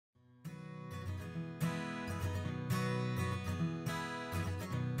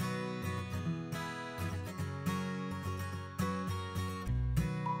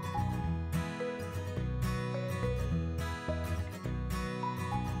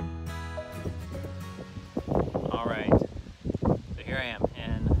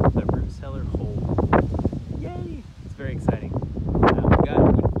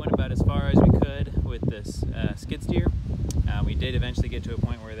eventually get to a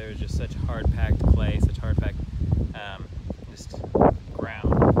point where there was just such hard-packed clay, such hard-packed just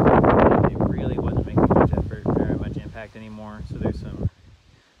ground, and it really wasn't making much effort, very much impact anymore. So there's some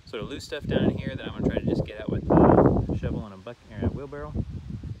sort of loose stuff down in here that I'm going to try to just get out with a shovel and a bucket or a wheelbarrow.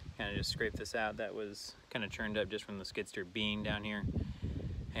 Kind of just scrape this out. That was kind of churned up just from the skid steer being down here.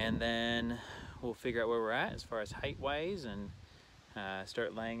 And then we'll figure out where we're at as far as height-wise and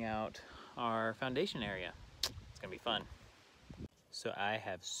start laying out our foundation area. It's gonna be fun. So I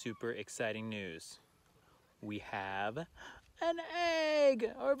have super exciting news. We have an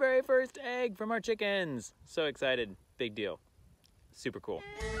egg! Our very first egg from our chickens. So excited, big deal. Super cool.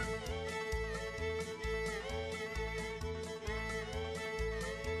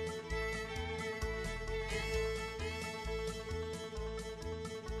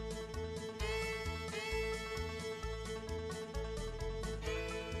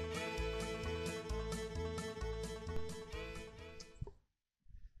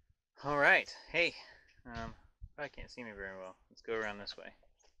 All right, hey, probably can't see me very well. Let's go around this way.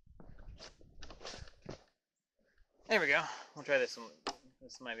 There we go. We'll try this one.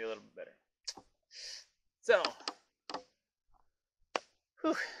 This might be a little bit better. So,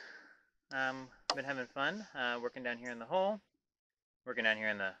 been having fun working down here in the hole, working down here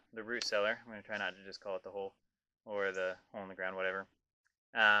in the root cellar. I'm going to try not to just call it the hole or the hole in the ground, whatever.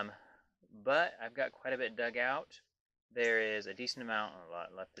 But I've got quite a bit dug out. There is a decent amount, a lot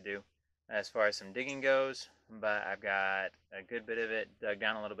left to do as far as some digging goes, but I've got a good bit of it dug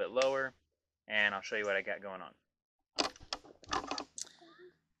down a little bit lower, and I'll show you what I got going on.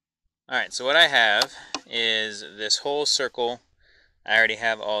 Alright, so what I have is this whole circle. I already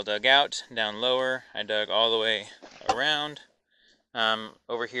have all dug out. Down lower, I dug all the way around.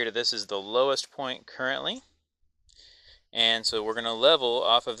 Over here to this is the lowest point currently. And so we're going to level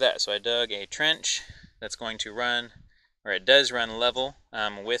off of that. So I dug a trench that's going to run, or it does run level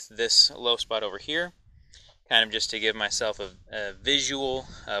with this low spot over here, kind of just to give myself a visual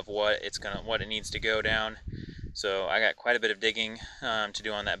of what it needs to go down. So I got quite a bit of digging to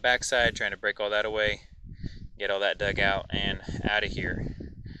do on that backside, trying to break all that away, get all that dug out and out of here.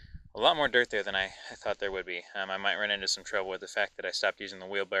 A lot more dirt there than I thought there would be. I might run into some trouble with the fact that I stopped using the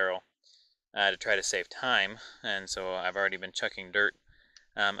wheelbarrow to try to save time, and so I've already been chucking dirt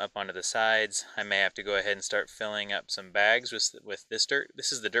up onto the sides. I may have to go ahead and start filling up some bags with this dirt.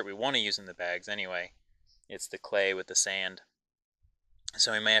 This is the dirt we want to use in the bags anyway. It's the clay with the sand.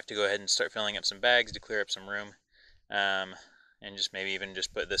 So we may have to go ahead and start filling up some bags to clear up some room, and just maybe even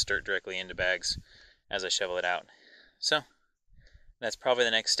just put this dirt directly into bags as I shovel it out. So that's probably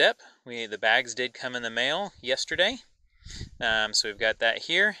the next step. The bags did come in the mail yesterday. So we've got that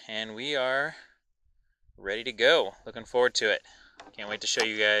here, and we are ready to go. Looking forward to it. Can't wait to show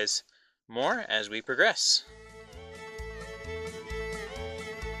you guys more as we progress.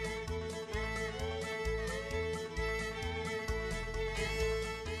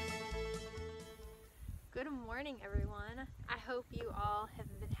 Good morning, everyone. I hope you all have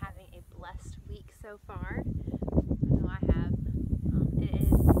been having a blessed week so far. I know I have. It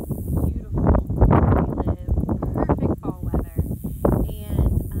is beautiful where we live, perfect fall weather,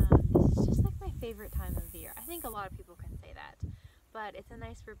 and this is just like my favorite time of the year. I think a lot of people can say that, but it's a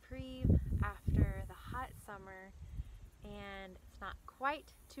nice reprieve after the hot summer, and it's not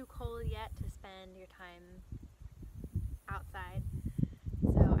quite too cold yet to spend your time outside.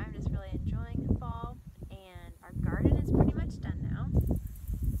 So I'm just really enjoying fall, and our garden is pretty much done now.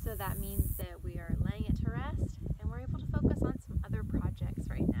 So that means that we are laying it to rest, and we're able to focus on some other projects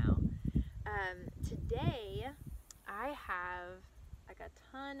right now. Today I have like a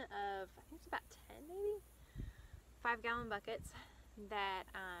ton of, I think it's about 10 maybe, 5-gallon buckets that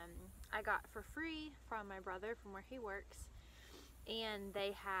I got for free from my brother from where he works, and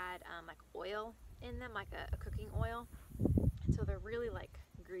they had like oil in them, like a cooking oil, so they're really like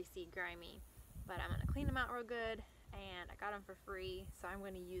greasy, grimy, but I'm gonna clean them out real good, and I got them for free, so I'm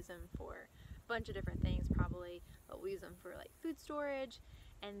going to use them for a bunch of different things probably, but we'll use them for like food storage,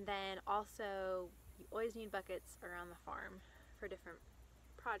 and then also you always need buckets around the farm for different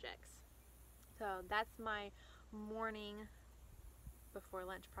projects. So that's my morning before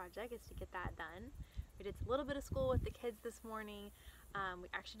lunch project, is to get that done. We did a little bit of school with the kids this morning. We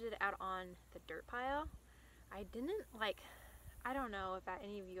actually did it out on the dirt pile. I didn't I don't know about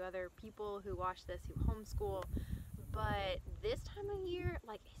any of you other people who watch this who homeschool, but this time of year,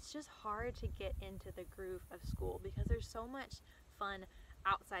 it's just hard to get into the groove of school because there's so much fun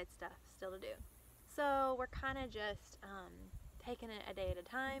outside stuff still to do. So we're kind of just taking it a day at a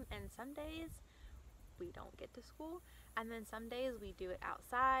time, and some days we don't get to school, and then some days we do it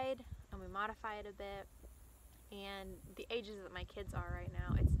outside and we modify it a bit, and the ages that my kids are right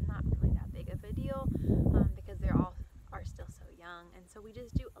now, it's not really that big of a deal because they're all are still so young, and so we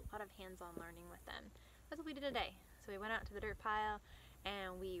just do a lot of hands-on learning with them. That's what we did today. So we went out to the dirt pile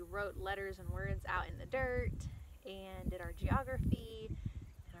and we wrote letters and words out in the dirt and did our geography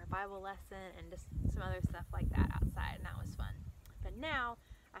and our Bible lesson and just some other stuff like that outside, and that was fun. But now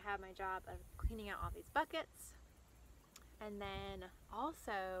I have my job of cleaning out all these buckets. And then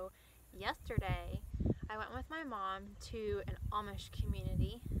also yesterday I went with my mom to an Amish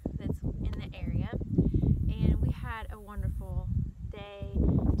community that's in the area, and we had a wonderful day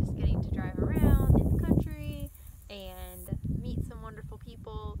just getting to drive around in the country and meet some wonderful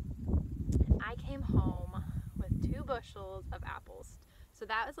people. And I came home with 2 bushels of apples. So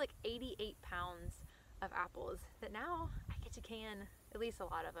that was like 88 pounds of apples that now I get to can at least a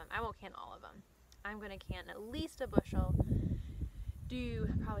lot of them. I won't can all of them. I'm going to can at least a bushel, do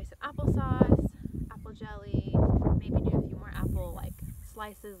probably some applesauce, apple jelly, maybe do a few more apple like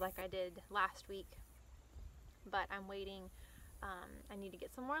slices like I did last week. But I'm waiting. I need to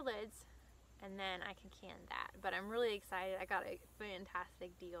get some more lids and then I can can that. But I'm really excited. I got a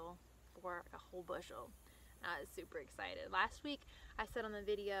fantastic deal for a whole bushel. I was super excited. Last week I said on the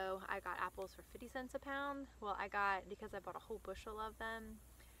video I got apples for 50 cents a pound. Well, I got, because I bought a whole bushel of them,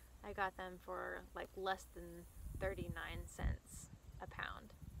 I got them for like less than 39 cents a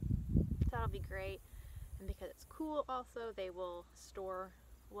pound. So that'll be great. And because it's cool also, they will store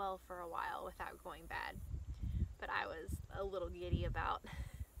well for a while without going bad. But I was a little giddy about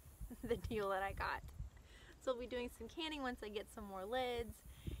the deal that I got. So I'll be doing some canning once I get some more lids.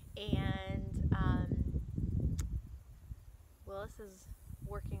 And Willis is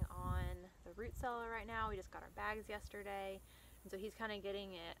working on the root cellar right now. We just got our bags yesterday. And so he's kind of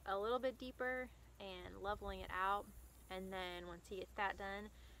getting it a little bit deeper and leveling it out. And then once he gets that done,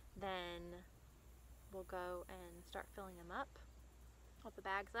 then we'll go and start filling them up, all the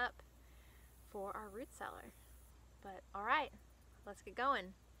bags up for our root cellar. But all right, let's get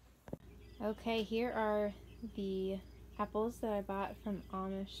going. Okay, here are the apples that I bought from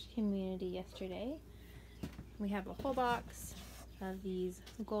Amish community yesterday. We have a whole box of these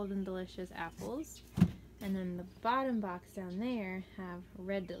Golden Delicious apples, and then the bottom box down there have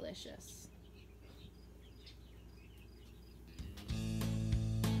Red Delicious.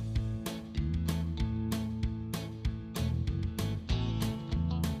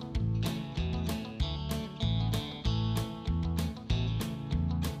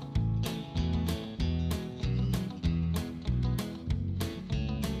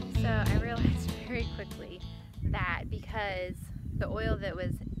 So I realized very quickly that because the oil that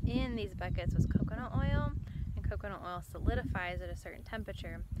was in these buckets was coconut oil, and coconut oil solidifies at a certain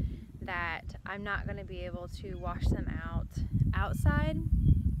temperature, that I'm not going to be able to wash them out outside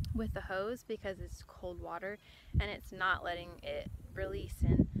with the hose because it's cold water and it's not letting it release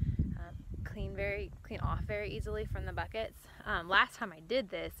and clean off very easily from the buckets. Last time I did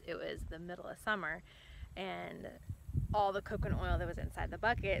this, it was the middle of summer, and all the coconut oil that was inside the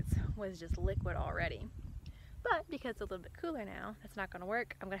buckets was just liquid already. But because it's a little bit cooler now, that's not going to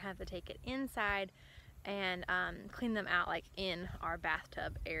work. I'm going to have to take it inside and clean them out like in our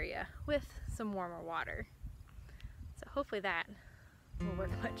bathtub area with some warmer water. So hopefully that will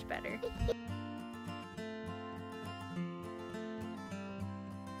work much better.